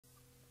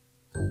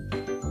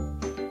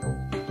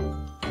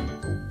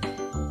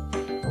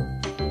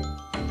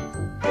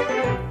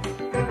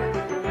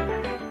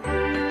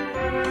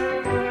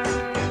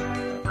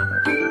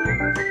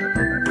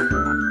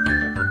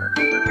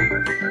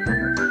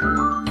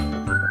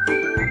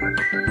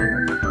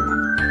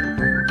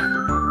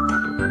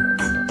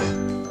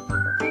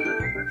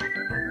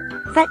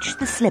Fetch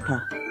the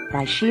Slipper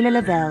by Sheila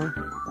Lavelle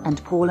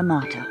and Paula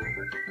Marta.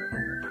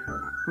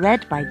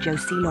 Read by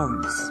Josie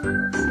Lawrence.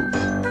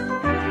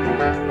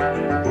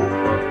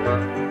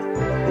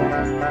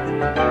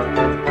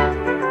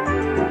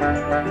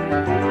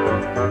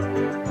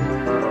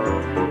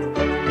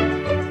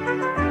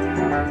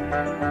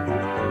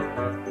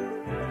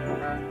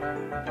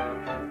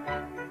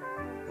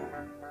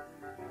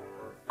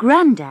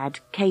 Grandad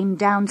came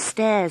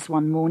downstairs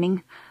one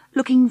morning,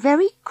 looking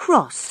very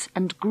cross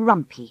and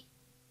grumpy.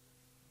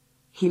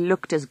 He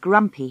looked as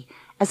grumpy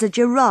as a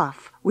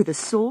giraffe with a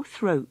sore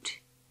throat.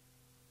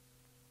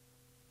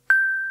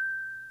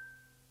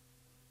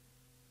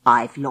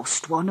 "I've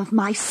lost one of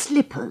my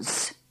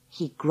slippers,"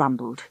 he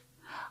grumbled.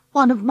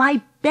 "One of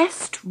my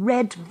best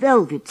red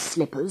velvet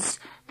slippers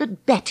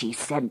that Betty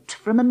sent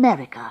from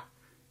America.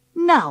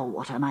 Now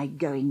what am I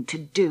going to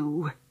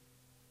do?"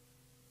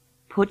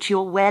 "Put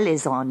your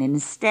wellies on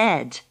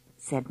instead,"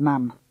 said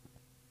Mum.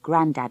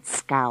 Grandad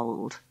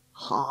scowled.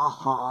 "Ha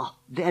ha,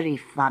 very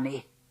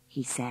funny,"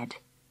 he said.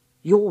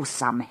 "You're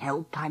some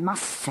help, I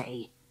must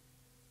say."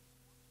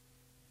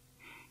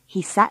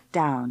 He sat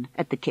down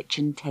at the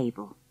kitchen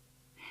table.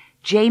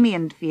 Jamie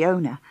and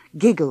Fiona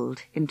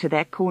giggled into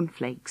their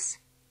cornflakes.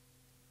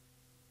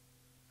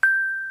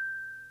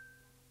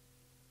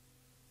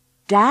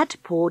 Dad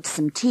poured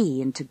some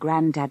tea into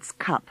Grandad's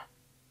cup.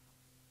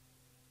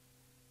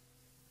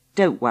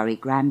 "Don't worry,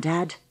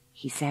 Grandad,"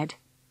 he said.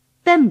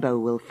 "Bembo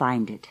will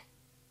find it."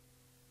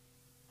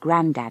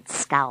 Grandad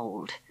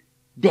scowled.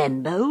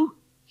 "Bembo?"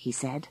 he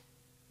said.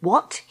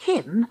 "What,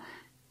 him?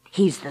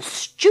 He's the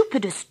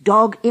stupidest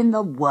dog in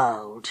the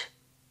world."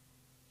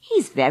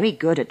 "He's very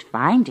good at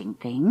finding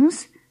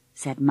things,"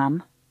 said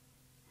Mum.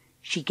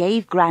 She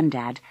gave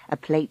Grandad a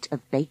plate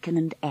of bacon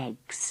and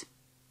eggs.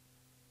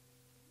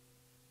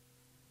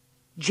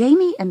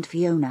 Jamie and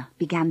Fiona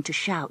began to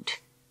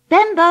shout,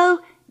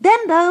 "Bembo!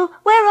 Bembo,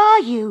 where are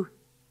you?"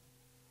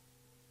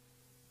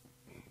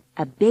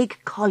 A big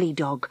collie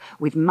dog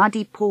with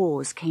muddy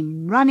paws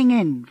came running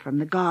in from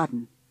the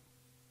garden.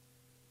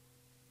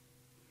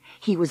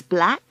 He was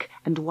black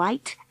and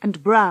white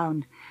and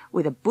brown,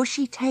 with a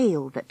bushy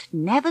tail that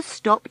never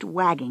stopped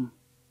wagging.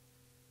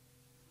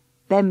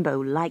 Bembo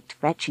liked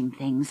fetching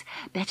things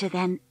better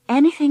than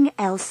anything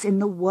else in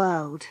the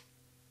world.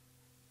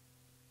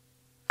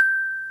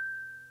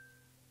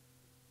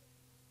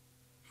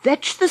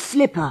 "Fetch the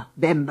slipper,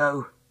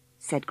 Bembo,"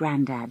 said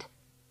Grandad.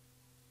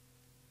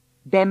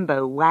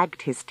 Bembo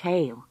wagged his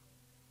tail.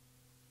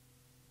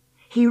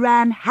 He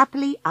ran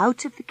happily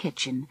out of the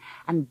kitchen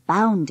and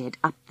bounded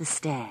up the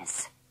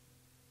stairs.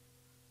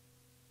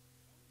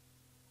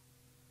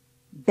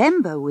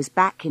 Bembo was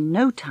back in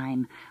no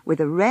time with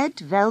a red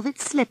velvet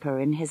slipper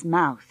in his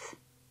mouth.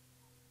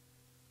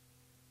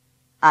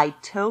 "I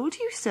told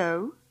you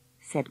so,"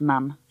 said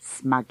Mum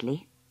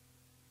smugly.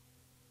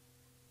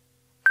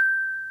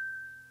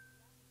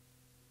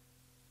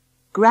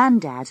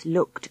 Grandad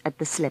looked at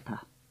the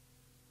slipper.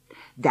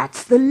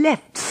 "That's the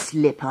left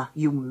slipper,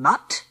 you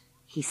mutt,"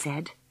 he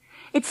said.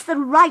 "It's the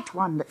right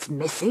one that's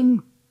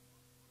missing."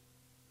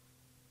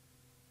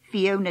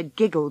 Fiona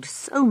giggled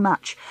so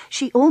much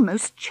she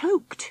almost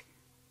choked.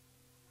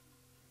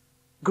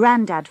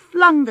 Grandad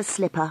flung the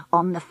slipper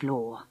on the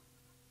floor.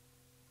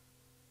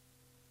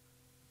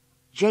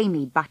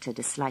 Jamie buttered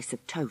a slice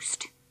of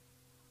toast.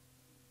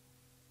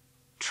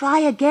 "Try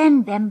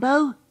again,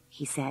 Bembo,"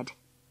 he said.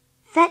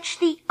 "Fetch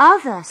the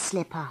other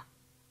slipper."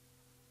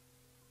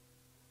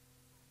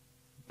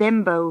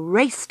 Bembo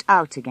raced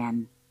out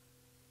again.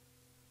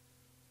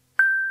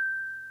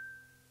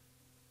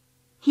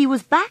 He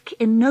was back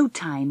in no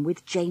time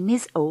with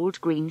Jamie's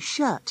old green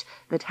shirt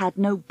that had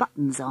no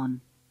buttons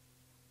on.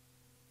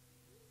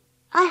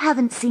 "I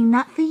haven't seen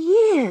that for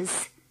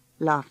years,"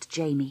 laughed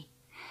Jamie.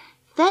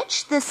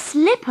 "Fetch the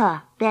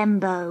slipper,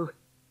 Bembo."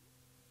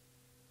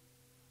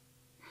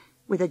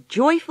 With a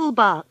joyful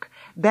bark,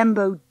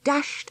 Bembo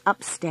dashed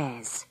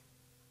upstairs.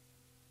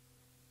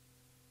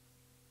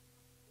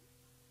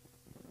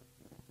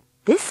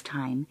 This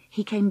time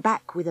he came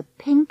back with a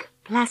pink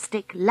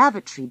plastic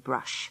lavatory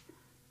brush.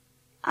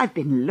 "I've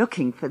been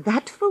looking for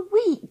that for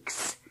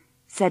weeks,"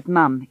 said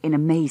Mum in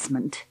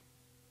amazement.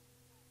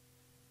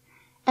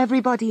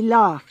 Everybody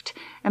laughed,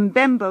 and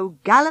Bembo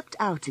galloped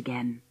out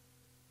again.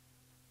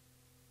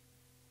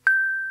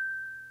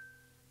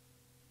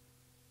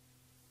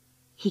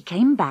 He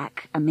came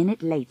back a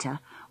minute later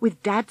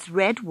with Dad's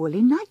red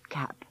woolly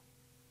nightcap.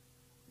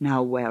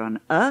 "Now where on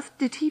earth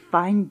did he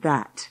find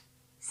that?"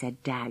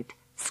 said Dad,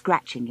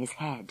 scratching his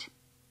head.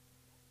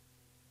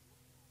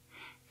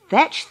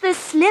 "Fetch the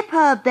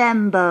slipper,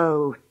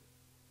 Bembo!"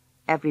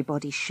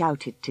 Everybody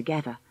shouted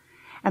together,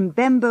 and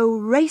Bembo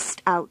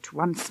raced out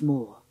once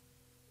more.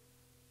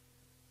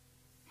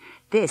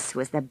 This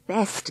was the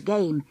best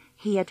game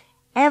he had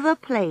ever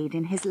played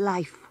in his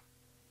life.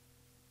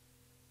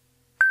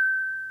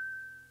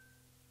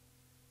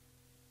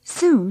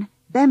 Soon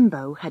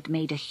Bembo had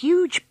made a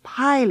huge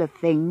pile of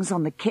things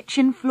on the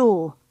kitchen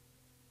floor.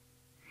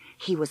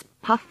 He was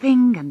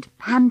puffing and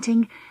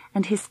panting,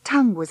 and his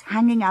tongue was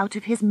hanging out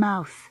of his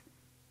mouth.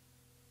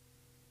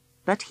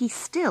 but he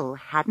still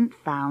hadn't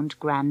found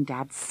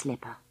Grandad's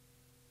slipper.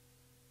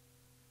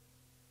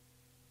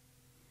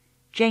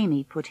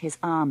 Jamie put his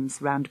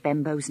arms round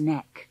Bembo's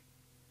neck.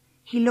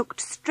 He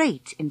looked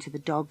straight into the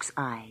dog's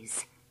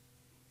eyes.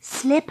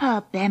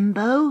 "Slipper,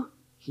 Bembo,"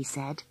 he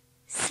said.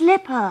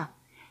 "Slipper!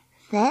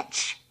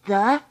 Fetch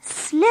the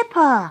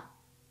slipper!"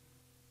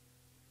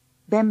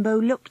 Bembo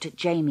looked at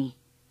Jamie,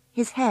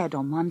 his head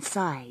on one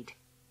side.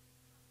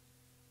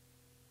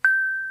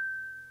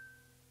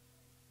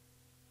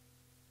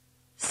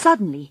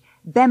 Suddenly,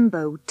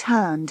 Bembo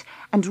turned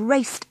and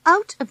raced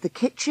out of the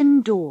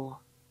kitchen door.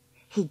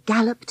 He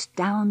galloped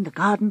down the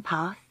garden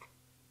path.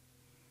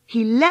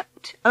 He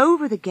leapt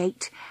over the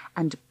gate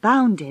and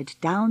bounded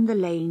down the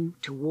lane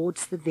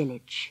towards the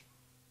village.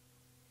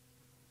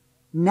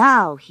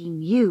 Now he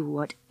knew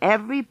what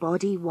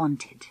everybody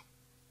wanted.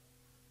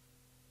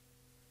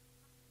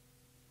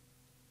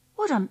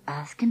 "What on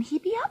earth can he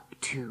be up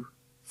to?"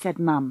 said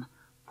Mum,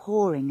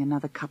 pouring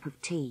another cup of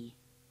tea.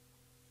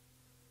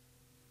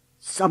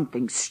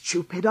 "Something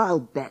stupid, I'll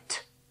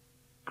bet,"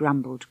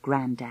 grumbled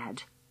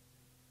Grandad.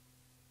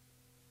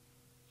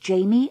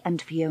 Jamie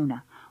and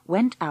Fiona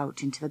went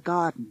out into the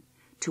garden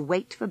to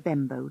wait for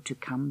Bembo to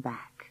come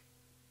back.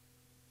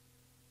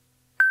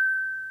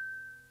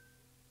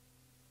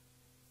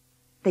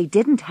 They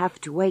didn't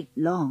have to wait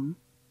long.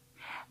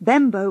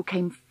 Bembo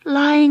came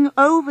flying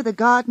over the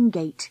garden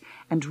gate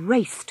and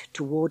raced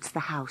towards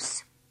the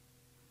house.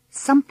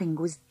 Something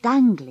was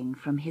dangling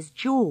from his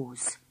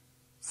jaws,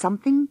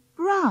 something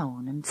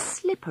brown and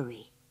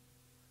slippery.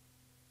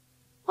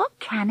 "What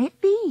can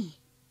it be?"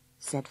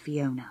 said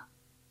Fiona.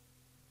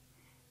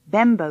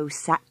 Bembo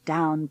sat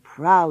down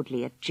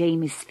proudly at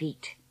Jamie's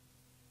feet.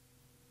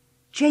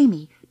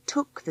 Jamie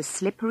took the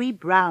slippery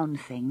brown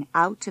thing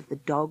out of the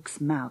dog's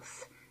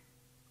mouth.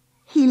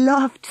 He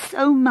laughed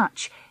so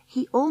much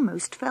he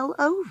almost fell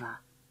over.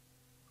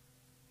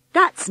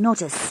 "That's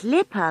not a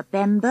slipper,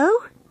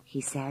 Bembo,"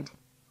 he said.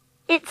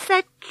 "It's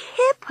a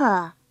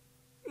kipper."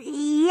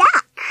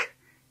 "Yuck!"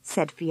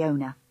 said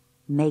Fiona,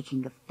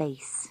 making a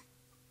face.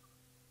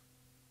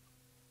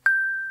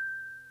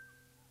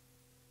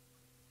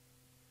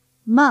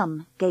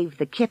 Mum gave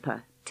the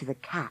kipper to the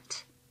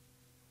cat.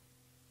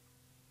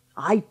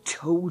 "I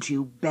told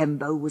you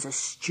Bembo was a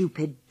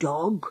stupid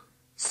dog,"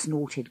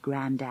 snorted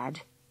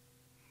Grandad.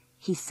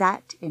 He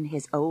sat in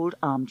his old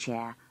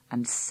armchair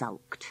and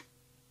sulked.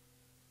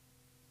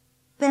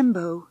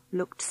 Bembo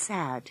looked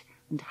sad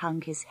and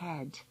hung his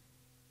head.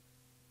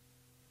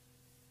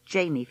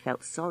 Jamie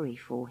felt sorry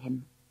for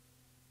him.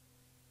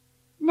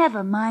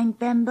 "Never mind,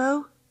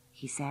 Bembo,"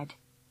 he said.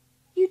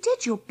 "You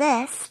did your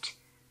best.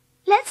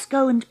 Let's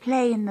go and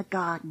play in the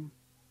garden."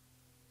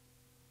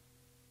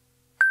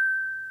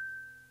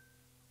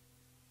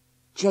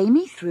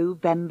 Jamie threw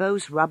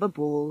Bembo's rubber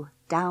ball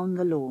down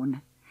the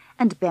lawn,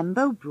 and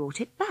Bembo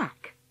brought it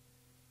back.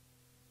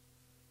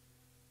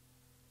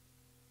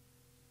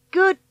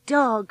 "Good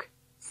dog,"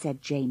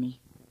 said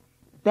Jamie.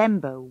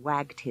 Bembo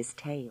wagged his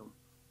tail.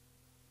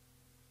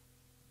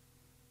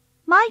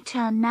 "My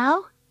turn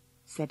now,"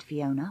 said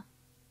Fiona.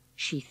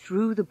 She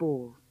threw the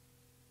ball.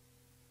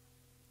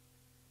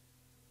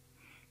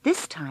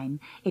 This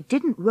time it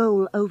didn't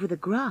roll over the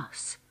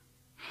grass.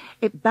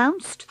 It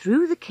bounced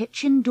through the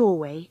kitchen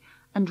doorway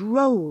and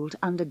rolled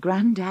under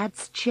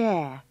Grandad's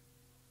chair.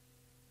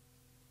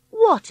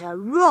 "What a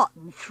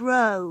rotten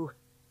throw,"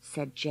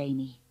 said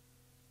Jamie.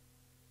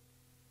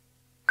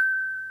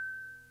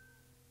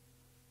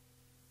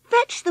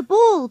 "Fetch the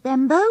ball,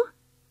 Bembo,"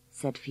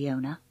 said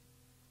Fiona.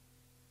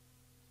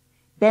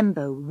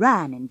 Bembo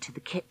ran into the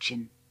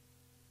kitchen.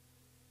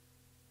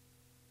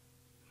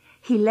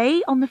 He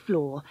lay on the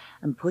floor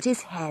and put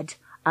his head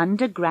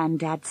under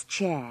Grandad's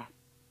chair.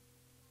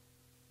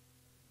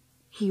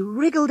 He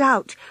wriggled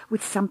out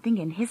with something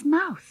in his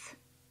mouth.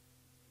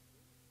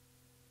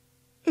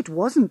 It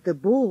wasn't the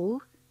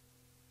ball.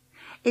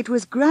 It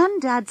was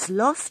Grandad's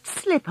lost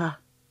slipper,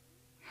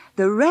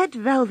 the red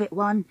velvet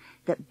one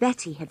that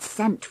Betty had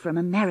sent from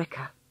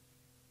America.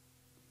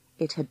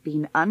 It had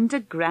been under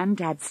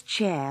Grandad's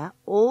chair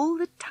all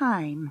the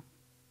time.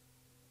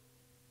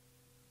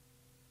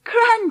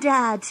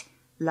 "Grandad!"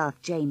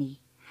 laughed Jamie.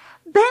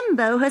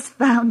 "Bembo has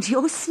found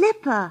your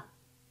slipper."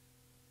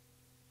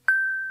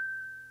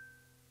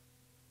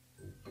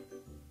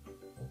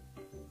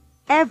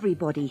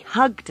 Everybody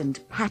hugged and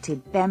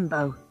patted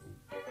Bembo.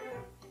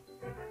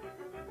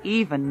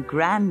 Even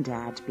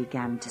Grandad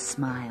began to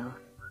smile.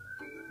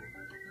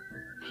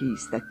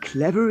 "He's the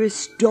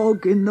cleverest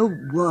dog in the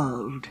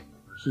world,"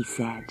 he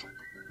said.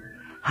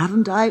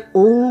 "Haven't I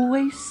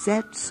always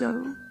said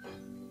so?"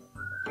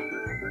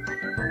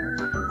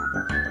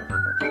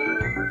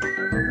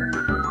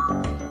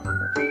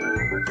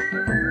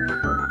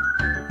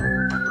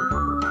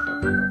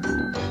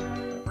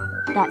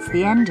 That's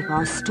the end of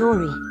our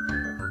story.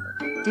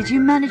 Did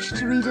you manage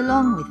to read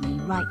along with me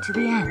right to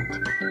the end?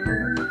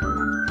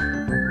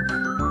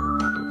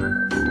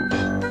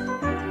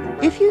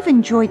 If you've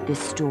enjoyed this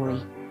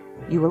story,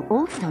 you will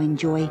also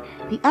enjoy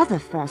the other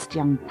First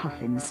Young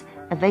Puffins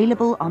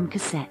available on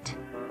cassette.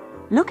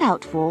 Look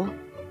out for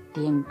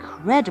The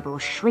Incredible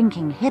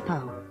Shrinking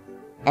Hippo,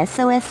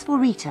 SOS for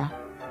Rita,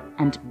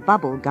 and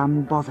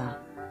Bubblegum Bother.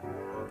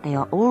 They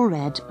are all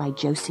read by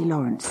Josie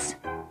Lawrence.